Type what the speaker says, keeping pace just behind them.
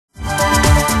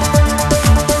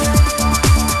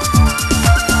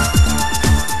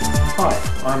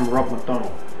I'm Rob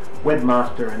McDonald,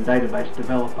 webmaster and database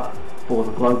developer for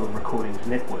the Global Recordings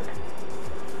Network.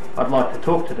 I'd like to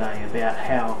talk today about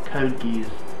how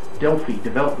CodeGear's Delphi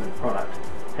development product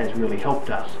has really helped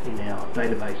us in our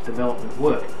database development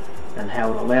work, and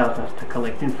how it allows us to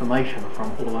collect information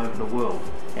from all over the world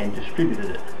and distribute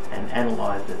it and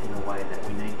analyze it in a way that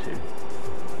we need to.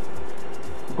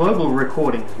 The Global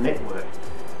Recordings Network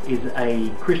is a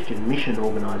Christian mission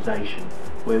organisation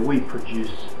where we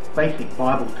produce basic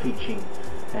Bible teaching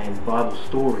and Bible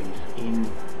stories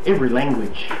in every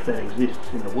language that exists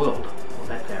in the world. Well,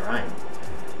 that's our aim.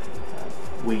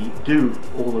 We do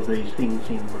all of these things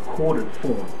in recorded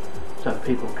form so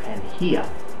people can hear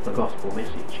the gospel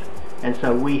message. And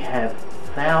so we have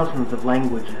thousands of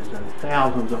languages and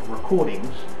thousands of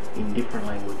recordings in different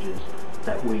languages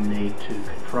that we need to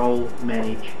control,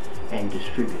 manage and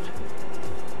distribute.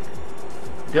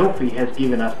 Delphi has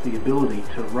given us the ability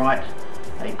to write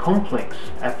a complex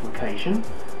application,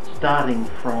 starting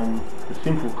from the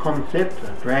simple concept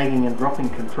of dragging and dropping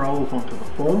controls onto the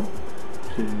form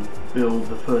to build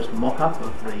the first mock-up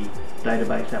of the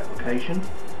database application,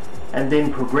 and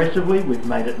then progressively we've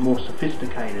made it more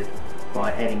sophisticated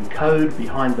by adding code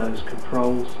behind those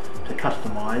controls to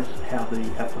customize how the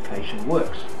application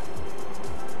works.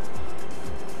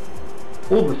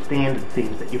 All the standard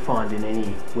things that you find in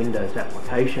any Windows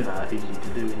application are easy to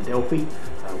do in Delphi,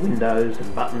 windows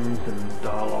and buttons and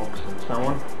dialogues and so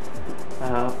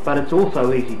on. But it's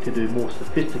also easy to do more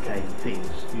sophisticated things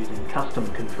using custom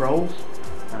controls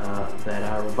that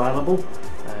are available.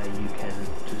 You can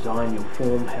design your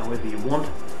form however you want.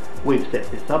 We've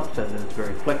set this up so that it's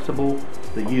very flexible.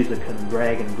 The user can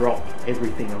drag and drop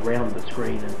everything around the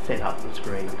screen and set up the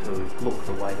screen to look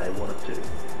the way they want it to.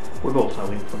 We've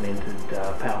also implemented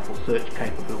powerful search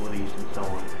capabilities and so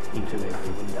on into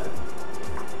every window.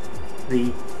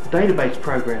 The database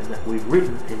program that we've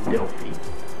written in Delphi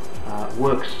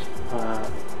works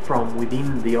from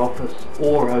within the office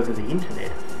or over the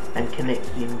internet and connects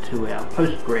into our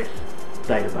Postgres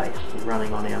database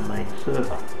running on our main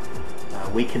server.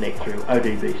 We connect through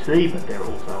ODBC, but there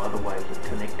are also other ways of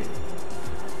connecting.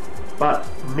 But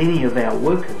many of our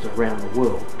workers around the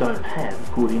world don't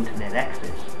have good internet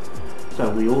access. So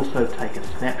we also take a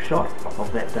snapshot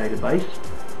of that database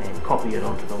and copy it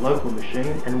onto the local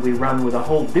machine, and we run with a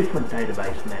whole different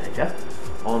database manager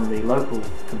on the local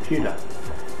computer.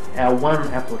 Our one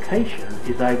application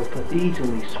is able to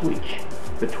easily switch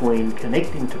between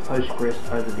connecting to Postgres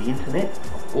over the internet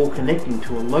or connecting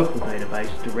to a local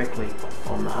database directly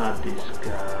on the hard disk,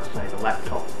 say the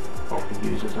laptop of the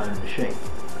user's own machine.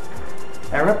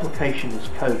 Our application is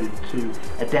coded to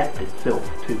adapt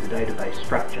itself to the database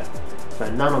structure, so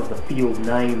none of the field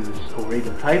names or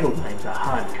even table names are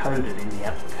hard-coded in the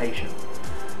application.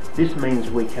 This means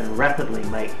we can rapidly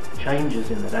make changes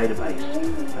in the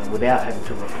database without having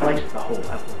to replace the whole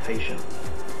application.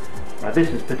 This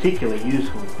is particularly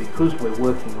useful because we're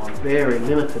working on very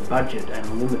limited budget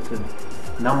and limited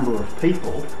number of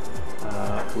people.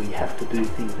 We have to do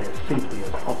things as simply as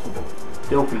possible.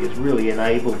 Delphi has really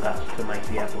enabled us to make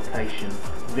the application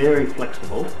very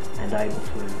flexible and able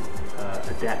to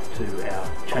adapt to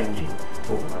our changing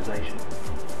organisation.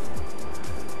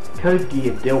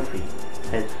 CodeGear Delphi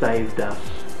has saved us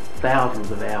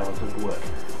thousands of hours of work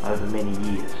over many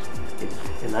years.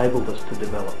 It's enabled us to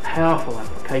develop powerful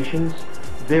applications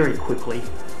very quickly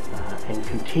and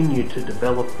continue to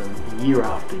develop them year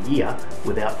after year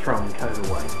without throwing code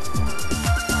away.